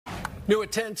New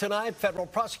at 10 tonight, federal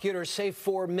prosecutors say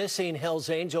 4 missing Hells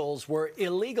Angels were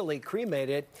illegally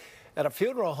cremated at a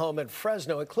funeral home in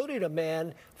Fresno, including a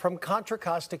man from Contra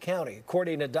Costa County.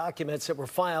 According to documents that were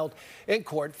filed in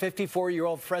court,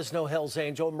 54-year-old Fresno Hells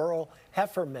Angel Merle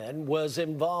Hefferman was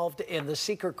involved in the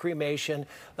secret cremation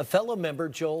of fellow member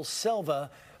Joel Silva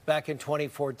back in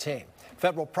 2014.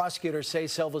 Federal prosecutors say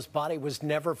Silva's body was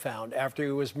never found after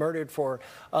he was murdered for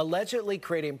allegedly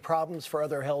creating problems for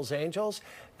other Hells Angels.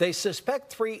 They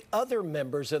suspect 3 other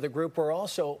members of the group were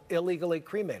also illegally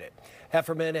cremated.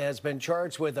 Hefferman has been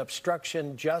charged with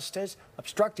obstructing justice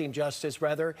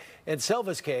in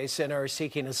Silva's case and are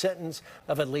seeking a sentence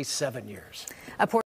of at least 7 years.